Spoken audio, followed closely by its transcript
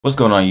What's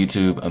going on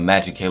YouTube? I'm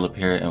Magic Caleb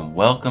here and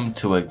welcome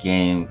to a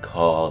game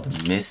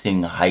called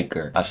Missing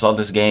Hiker. I saw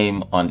this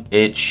game on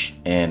itch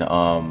and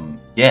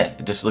yeah,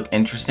 it just looked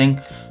interesting.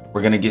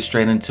 We're gonna get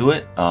straight into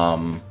it.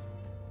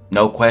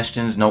 No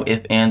questions, no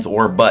ifs, ands,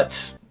 or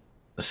buts.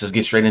 Let's just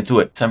get straight into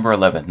it. December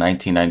 11th,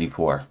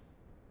 1994.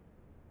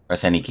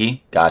 Press any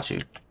key. Got you.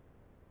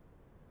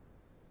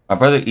 My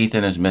brother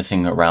Ethan is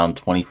missing around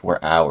 24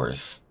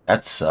 hours.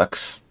 That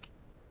sucks.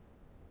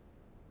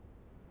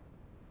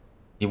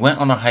 He went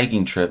on a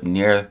hiking trip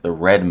near the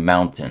Red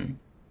Mountain.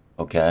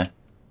 Okay.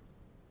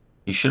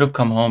 He should have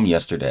come home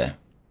yesterday.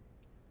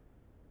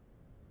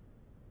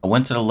 I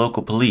went to the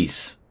local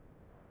police.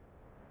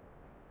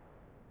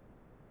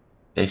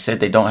 They said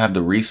they don't have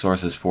the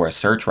resources for a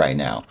search right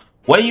now.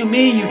 What do you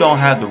mean you don't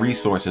have the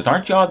resources?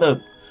 Aren't y'all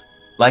the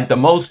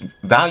most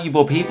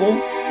valuable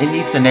people in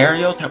these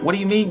scenarios? What do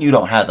you mean you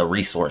don't have the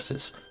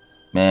resources?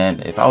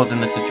 Man, if I was in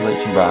this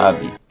situation,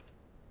 bro,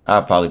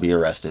 I'd probably be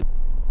arrested.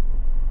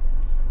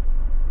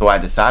 So I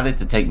decided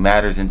to take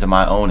matters into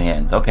my own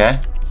hands.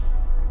 Okay.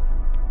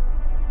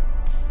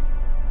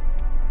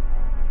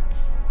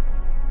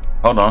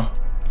 Hold on.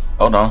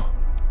 Hold on.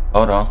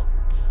 Hold on.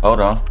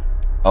 Hold on.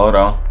 Hold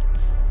on.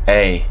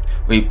 Hey,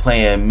 we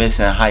playing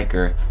Missing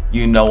Hiker.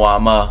 You know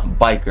I'm a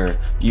biker.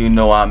 You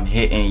know I'm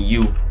hitting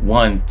you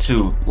 1,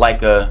 2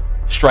 like a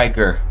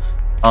striker.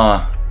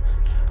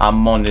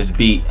 I'm on this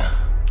beat.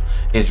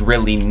 It's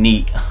really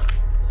neat.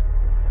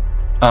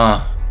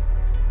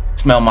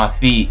 Smell my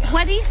feet.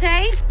 What'd he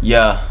say?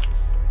 Yeah.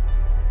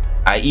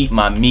 I eat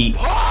my meat.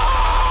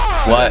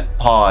 Pause! What?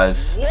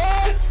 Pause.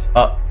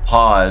 What?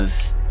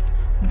 Pause.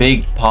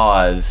 Big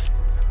pause.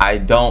 I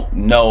don't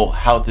know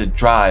how to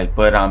drive,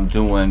 but I'm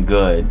doing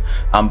good.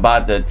 I'm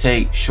about to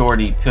take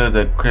shorty to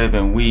the crib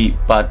and we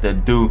about to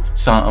do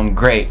something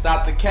great.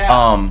 Stop the cap.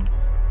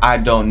 I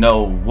don't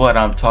know what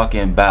I'm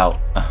talking about.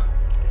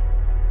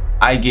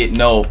 I get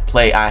no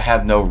play. I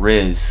have no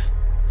riz.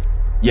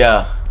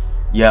 Yeah.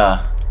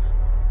 Yeah.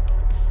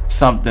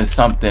 Something,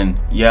 something.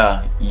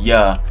 Yeah.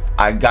 Yeah.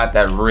 I got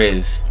that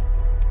riz.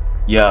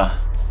 Yeah.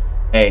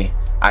 Hey,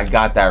 I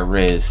got that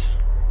riz.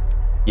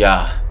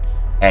 Yeah.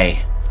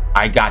 Hey,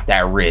 I got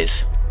that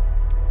riz.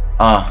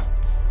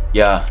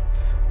 Yeah.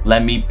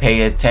 Let me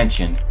pay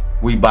attention.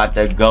 We about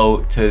to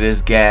go to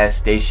this gas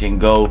station,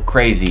 go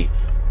crazy.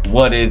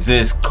 What is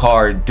this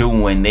car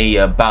doing? They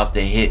about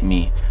to hit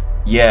me.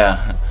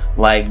 Yeah.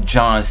 Like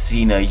John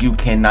Cena, you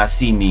cannot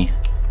see me.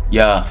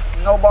 Yeah.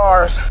 No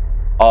bars.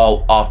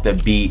 All off the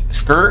beat.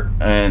 Skirt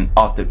and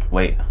off the...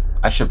 Wait.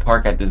 I should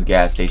park at this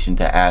gas station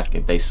to ask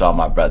if they saw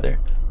my brother.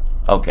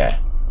 Okay.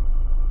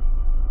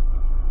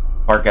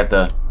 Park at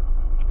the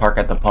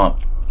pump.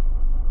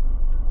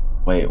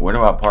 Wait, where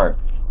do I park?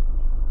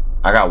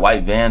 I got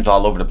white vans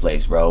all over the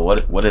place, bro.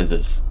 What is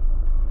this?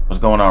 What's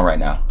going on right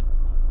now?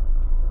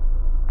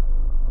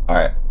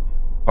 Alright.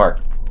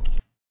 Park.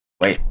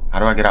 Wait, how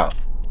do I get out?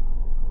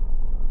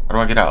 How do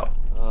I get out?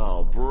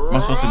 Oh, bro. Where am I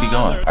supposed to be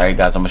going? Alright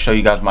guys, I'm gonna show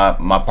you guys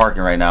my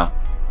parking right now.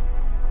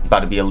 It's about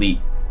to be elite.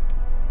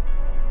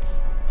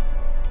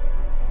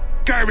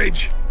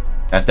 Garbage.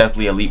 That's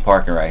definitely elite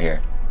parking right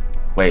here.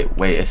 Wait,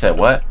 it said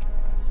what?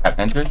 Tap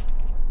enter?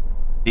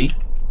 C?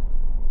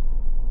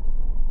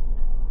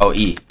 Oh,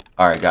 E.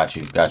 Alright, got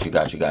you.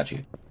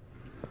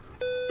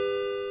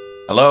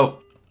 Hello?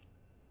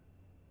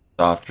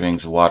 Soft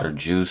drinks, water,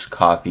 juice,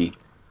 coffee,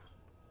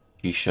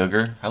 tea,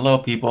 sugar. Hello,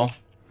 people.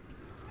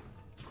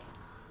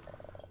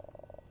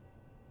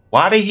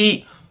 Why did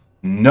he?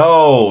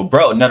 No,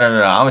 bro. No.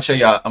 I'm gonna show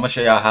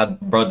y'all how,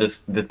 bro,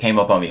 this came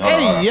up on me. Hold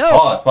on.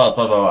 yo.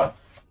 Pause.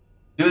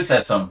 Dude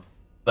said something.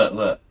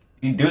 Look.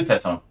 Dude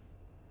said something.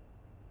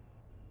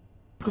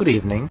 Good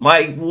evening.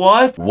 Like,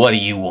 what? What do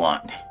you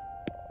want?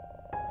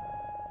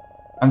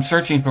 I'm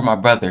searching for my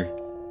brother.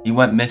 He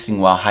went missing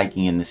while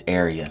hiking in this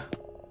area.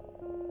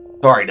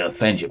 Sorry to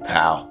offend you,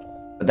 pal,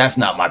 but that's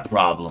not my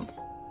problem.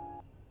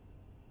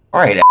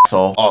 Alright,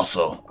 asshole.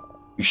 Also,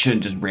 you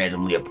shouldn't just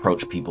randomly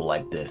approach people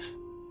like this.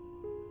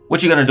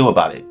 What you gonna do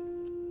about it?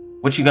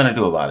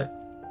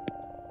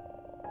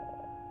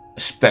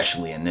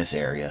 Especially in this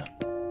area.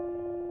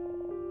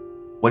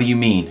 What do you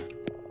mean?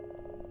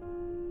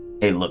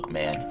 Hey, look,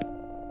 man.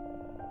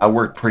 I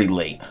work pretty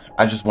late.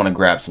 I just want to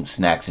grab some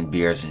snacks and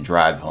beers and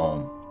drive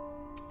home.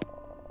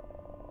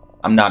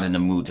 I'm not in the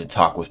mood to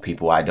talk with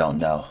people I don't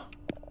know.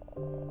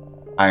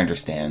 I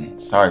understand.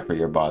 Sorry for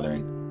your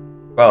bothering.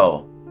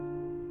 Bro.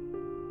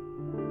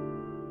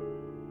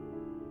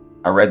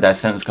 I read that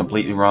sentence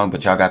completely wrong,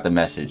 but y'all got the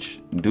message.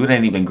 Dude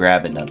ain't even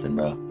grabbing nothing,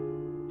 bro.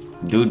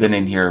 Dude been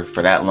in here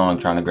for that long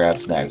trying to grab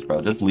snacks,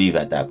 bro. Just leave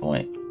at that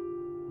point.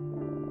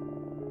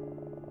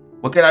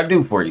 What can I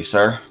do for you,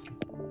 sir?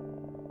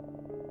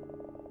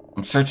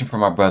 I'm searching for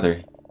my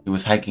brother. He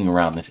was hiking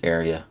around this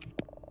area.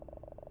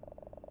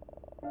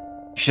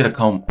 He should have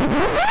come...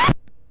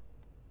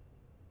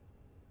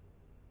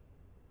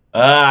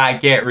 I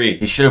can't read.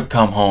 He should have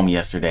come home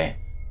yesterday.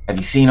 Have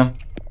you seen him?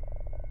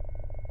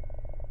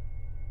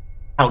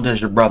 How does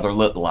your brother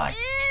look like?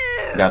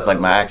 You guys like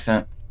my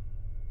accent?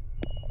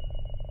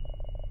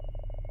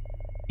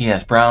 He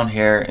has brown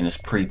hair and is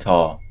pretty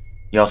tall.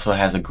 He also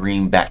has a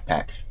green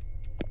backpack.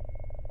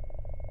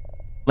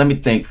 Let me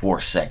think for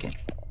a second.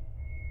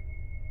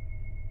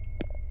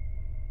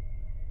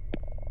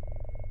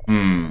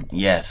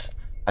 Yes.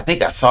 I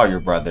think I saw your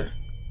brother.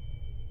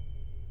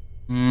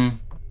 I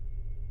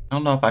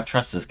don't know if I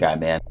trust this guy,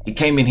 man. He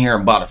came in here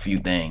and bought a few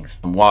things.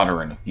 Some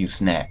water and a few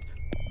snacks.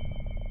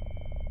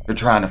 You're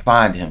trying to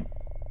find him.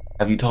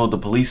 Have you told the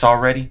police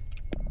already?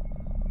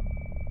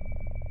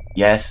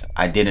 Yes,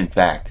 I did in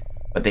fact.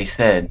 But they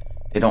said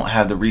they don't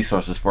have the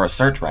resources for a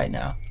search right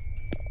now.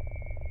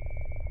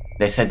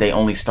 They said they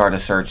only start a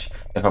search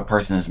if a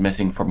person is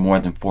missing for more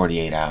than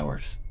 48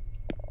 hours.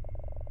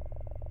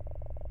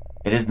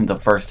 It isn't the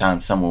first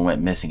time someone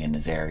went missing in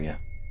this area.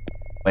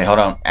 Wait, hold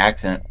on.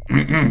 Accent.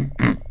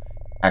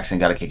 Accent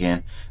gotta kick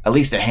in. At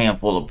least a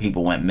handful of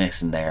people went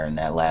missing there in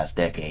that last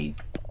decade.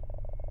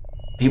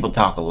 People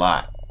talk a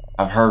lot.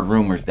 I've heard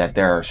rumors that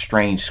there are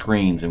strange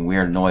screams and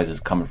weird noises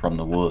coming from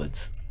the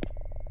woods.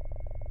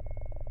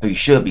 So you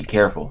should be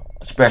careful,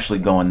 especially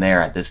going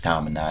there at this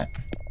time of night.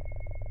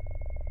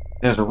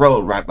 There's a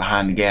road right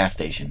behind the gas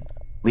station,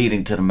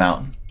 leading to the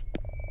mountain.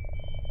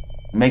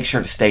 Make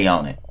sure to stay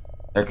on it.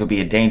 There could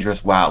be a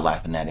dangerous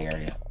wildlife in that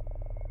area.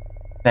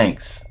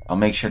 Thanks. I'll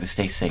make sure to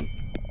stay safe.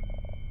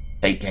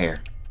 Take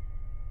care.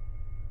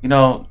 You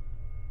know,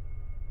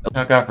 what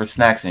I got for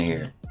snacks in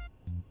here?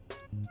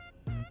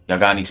 Y'all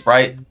got any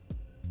Sprite?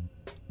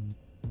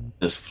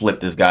 Just flip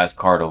this guy's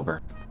cart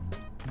over.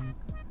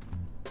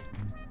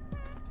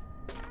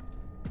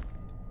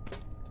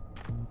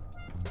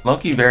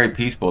 Low-key very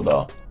peaceful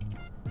though.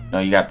 You know,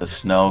 you got the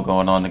snow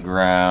going on the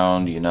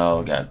ground, you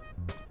know, got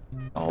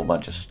a whole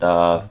bunch of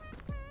stuff.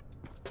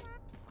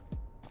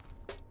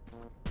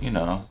 You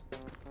know,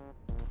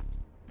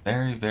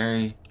 very,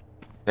 very,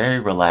 very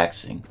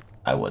relaxing,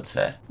 I would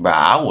say. Bro,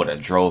 I would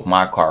have drove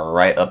my car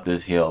right up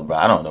this hill, bro.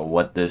 I don't know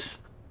what this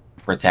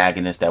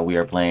protagonist that we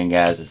are playing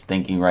as is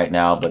thinking right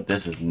now, but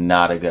this is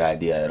not a good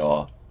idea at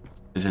all.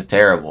 This is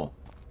terrible.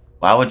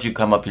 Why would you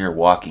come up here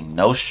walking?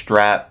 No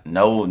strap,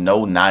 no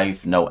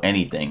knife, no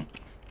anything.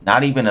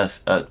 Not even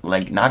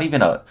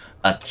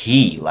a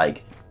key.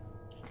 Like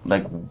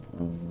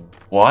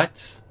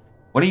what?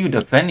 What are you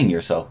defending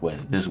yourself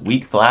with? This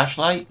weak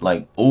flashlight?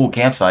 Like, ooh,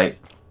 campsite.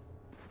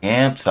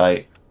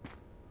 Campsite.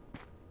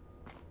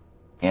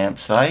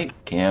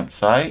 Campsite.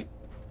 Campsite.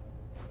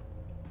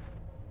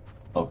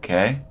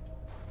 Okay.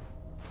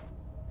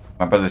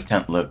 My brother's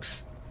tent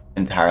looks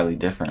entirely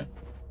different.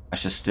 I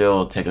should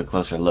still take a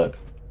closer look.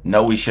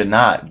 No, we should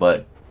not,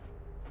 but...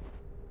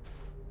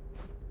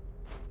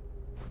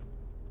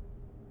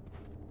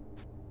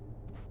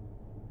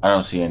 I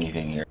don't see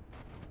anything here.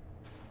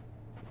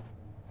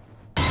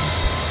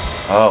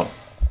 Oh.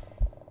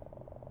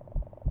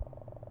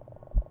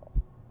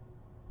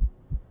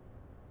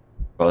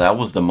 Bro, that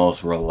was the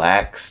most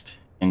relaxed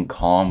and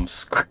calm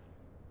screen.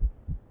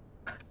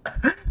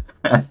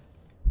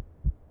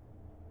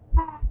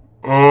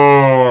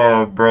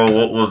 Oh, bro,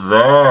 what was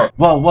that?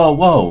 Whoa, whoa,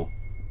 whoa.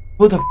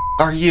 Who the f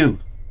are you?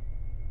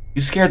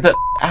 You scared the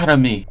out of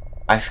me.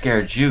 I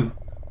scared you.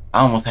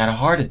 I almost had a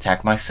heart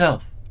attack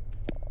myself.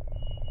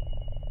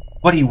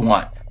 What do you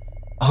want?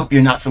 I hope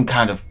you're not some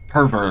kind of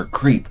pervert or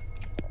creep.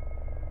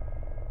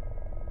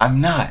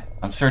 I'm not.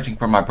 I'm searching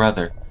for my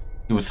brother.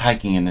 He was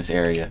hiking in this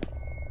area.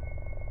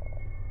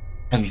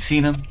 Have you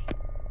seen him?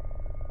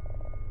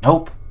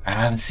 Nope, I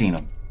haven't seen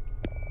him.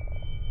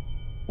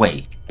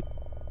 Wait.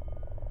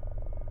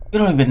 You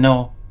don't even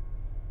know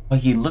what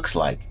he looks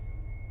like.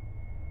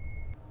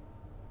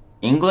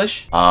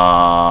 English?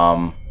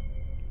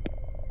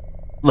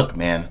 Look,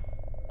 man.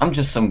 I'm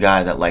just some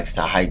guy that likes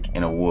to hike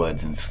in the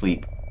woods and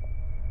sleep.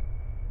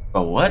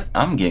 But what?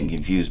 I'm getting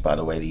confused by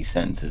the way these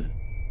sentences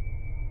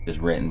is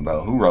written,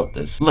 bro. Who wrote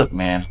this? Look,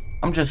 man.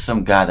 I'm just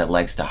some guy that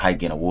likes to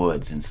hike in the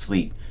woods and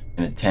sleep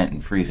in a tent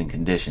in freezing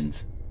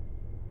conditions.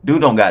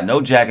 Dude don't got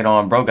no jacket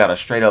on, bro. Got a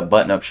straight up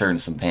button up shirt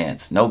and some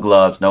pants. No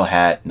gloves, no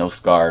hat, no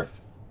scarf,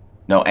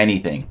 no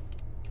anything.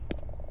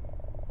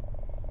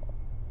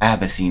 I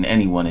haven't seen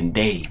anyone in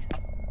days.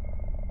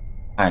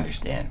 I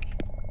understand.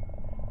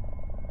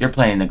 You're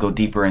planning to go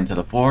deeper into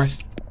the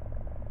forest?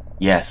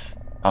 Yes,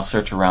 I'll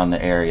search around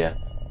the area.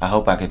 I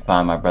hope I can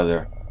find my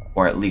brother,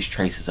 or at least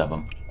traces of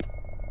him.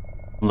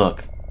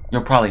 Look,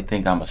 you'll probably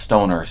think I'm a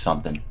stoner or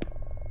something.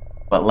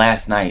 But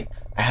last night,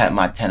 I had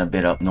my tent a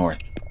bit up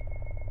north.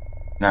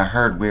 And I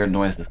heard weird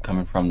noises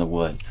coming from the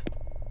woods.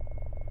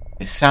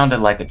 It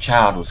sounded like a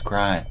child was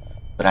crying,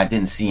 but I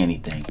didn't see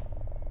anything.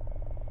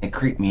 It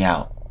creeped me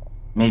out.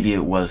 Maybe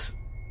it was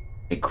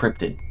a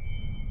cryptid.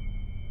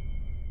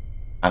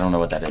 I don't know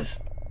what that is.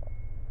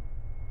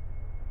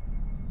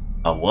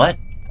 A what?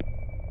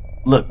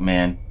 Look,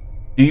 man.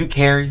 Do you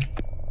carry?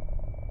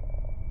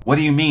 What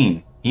do you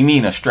mean? You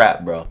mean a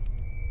strap, bro.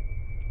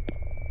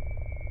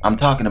 I'm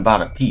talking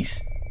about a piece,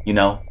 you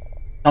know?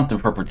 Something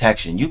for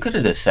protection. You could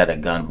have just said a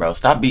gun, bro.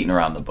 Stop beating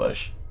around the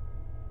bush.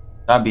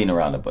 Stop beating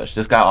around the bush.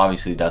 This guy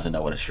obviously doesn't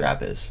know what a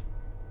strap is.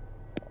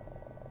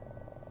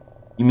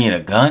 You mean a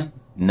gun?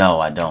 No,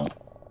 I don't.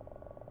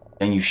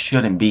 Then you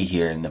shouldn't be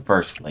here in the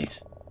first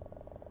place.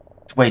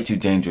 It's way too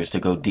dangerous to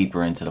go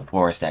deeper into the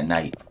forest at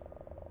night.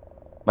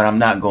 But I'm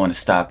not going to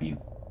stop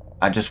you.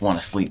 I just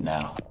want to sleep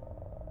now.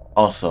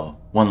 Also,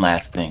 one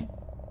last thing.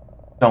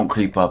 Don't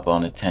creep up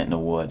on a tent in the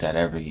woods at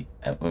every...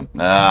 If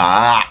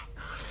I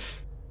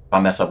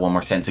mess up one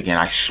more sentence again,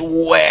 I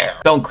swear.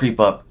 Don't creep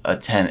up a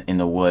tent in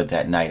the woods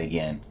at night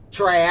again.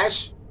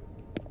 Trash.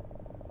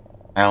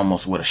 I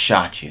almost would have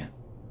shot you.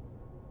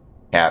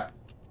 Cap.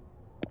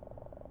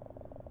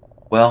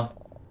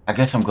 Well, I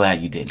guess I'm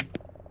glad you didn't.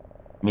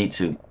 Me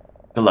too.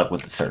 Good luck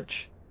with the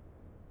search.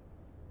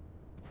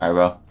 Alright,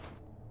 bro.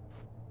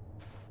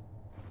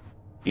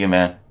 You,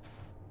 man.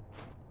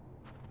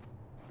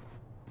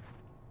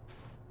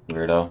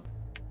 Weirdo.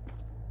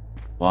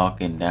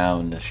 Walking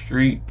down the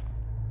street.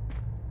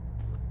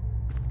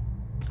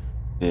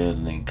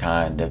 Feeling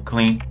kinda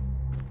clean.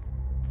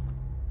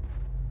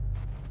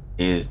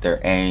 Is there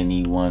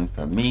anyone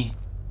for me?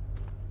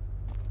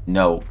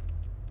 No.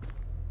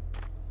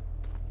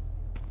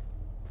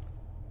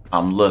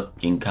 I'm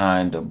looking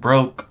kinda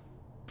broke.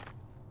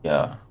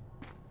 Yeah.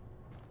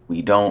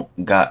 We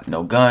don't got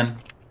no gun.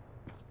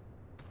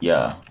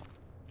 Yeah.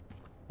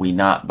 We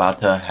not about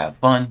to have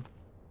fun.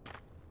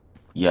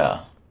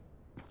 Yeah.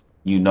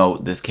 You know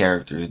this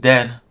character is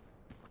dead.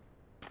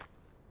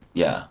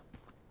 Yeah.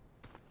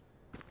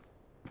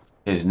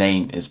 His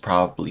name is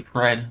probably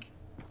Fred.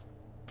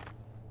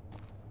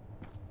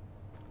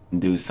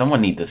 Dude, someone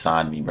need to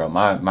sign me, bro.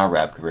 My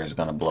rap career is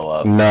gonna blow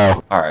up.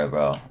 No. Alright,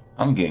 bro.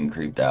 I'm getting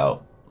creeped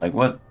out. Like,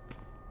 what's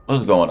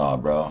going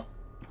on, bro?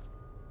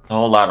 A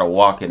whole lot of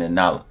walking and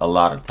not a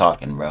lot of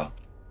talking, bro.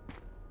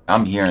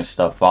 I'm hearing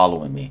stuff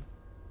following me.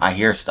 I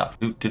hear stuff.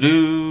 Doop to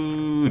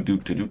doo,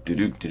 doop to doop to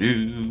doop to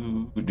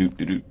doo, doop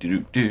to doop to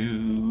doop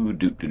doo,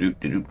 doop to doop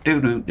to doop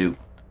doo doo doo.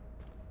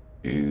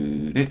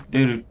 Doo doo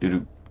doo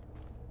doo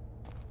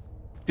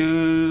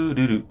doo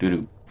doo doo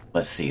doo.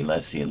 Let's see.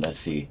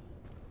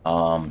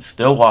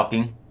 Still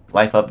walking.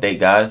 Life update,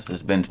 guys.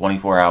 It's been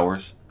 24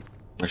 hours.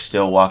 We're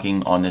still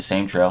walking on the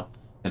same trail.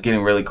 It's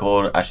getting really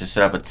cold. I should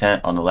set up a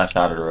tent on the left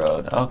side of the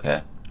road.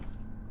 Okay.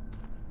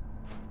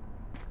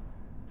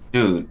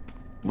 Dude,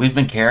 we've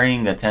been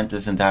carrying a tent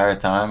this entire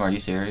time. Are you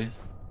serious?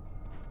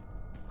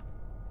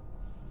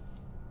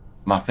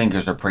 My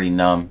fingers are pretty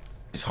numb.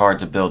 It's hard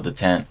to build the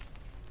tent.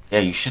 Yeah,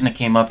 you shouldn't have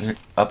came up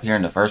here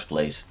in the first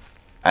place.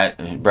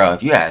 Bro,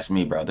 if you ask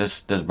me, bro,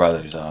 this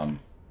brother's y'all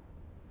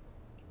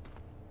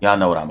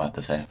know what I'm about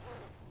to say.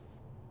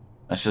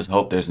 Let's just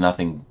hope there's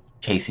nothing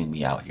chasing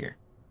me out here.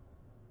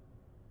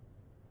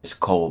 It's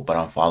cold, but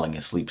I'm falling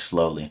asleep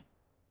slowly.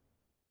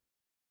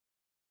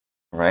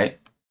 Right?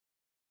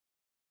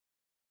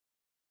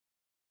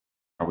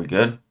 Are we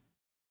good?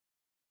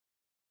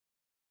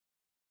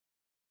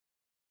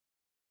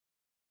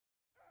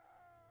 I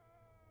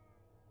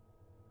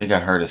think I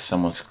heard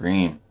someone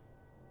scream.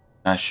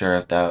 Not sure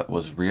if that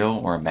was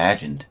real or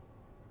imagined.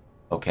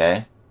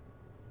 Okay.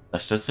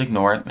 Let's just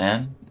ignore it,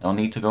 man. No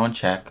need to go and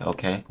check.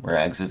 Okay, we're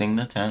exiting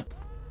the tent.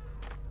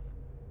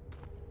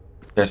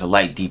 There's a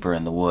light deeper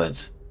in the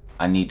woods.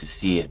 I need to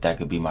see if that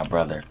could be my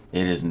brother.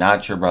 It is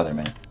not your brother,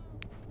 man.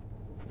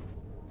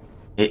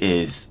 It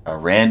is a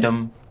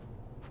random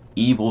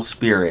evil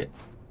spirit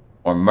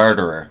or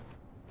murderer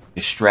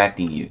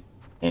distracting you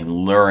and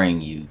luring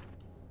you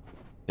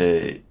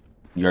to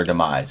your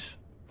demise.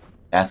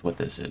 That's what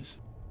this is.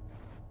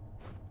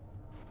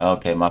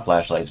 Okay, my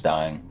flashlight's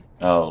dying.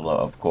 Oh,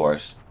 of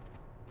course.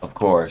 Of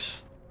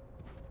course.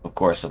 Of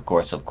course. The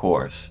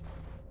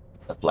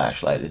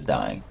flashlight is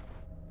dying.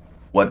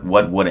 What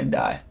wouldn't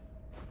die?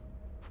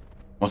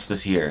 What's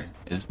this here?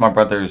 Is this my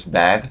brother's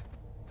bag?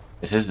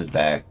 This is his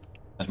bag.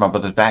 That's my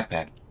brother's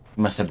backpack.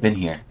 He must have been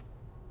here.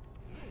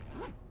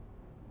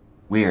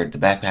 Weird, the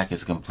backpack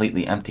is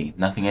completely empty.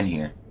 Nothing in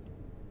here.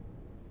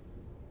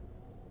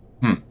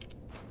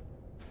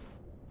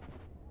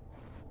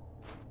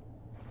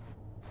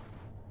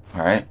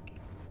 Alright.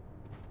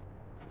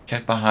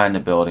 Check behind the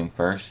building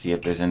first, see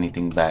if there's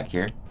anything back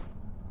here.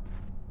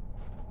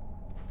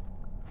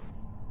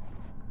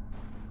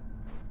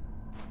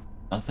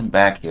 Nothing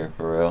back here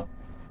for real.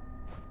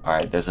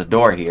 Alright, there's a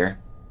door here.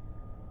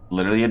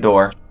 Literally a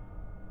door.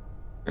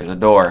 There's a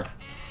door.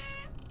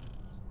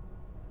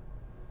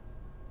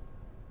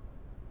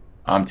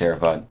 I'm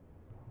terrified.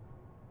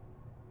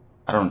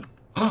 I don't...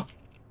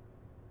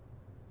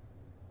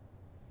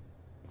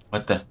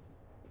 What the...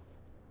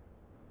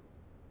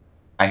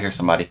 I hear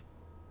somebody.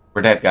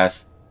 We're dead,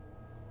 guys.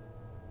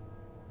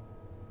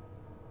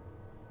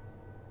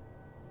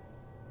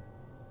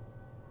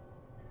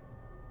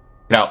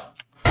 Get out.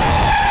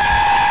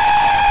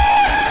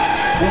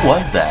 Who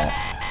was that?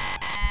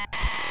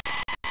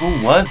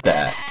 Who was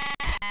that?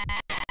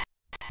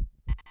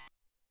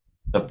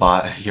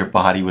 Your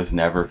body was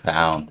never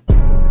found.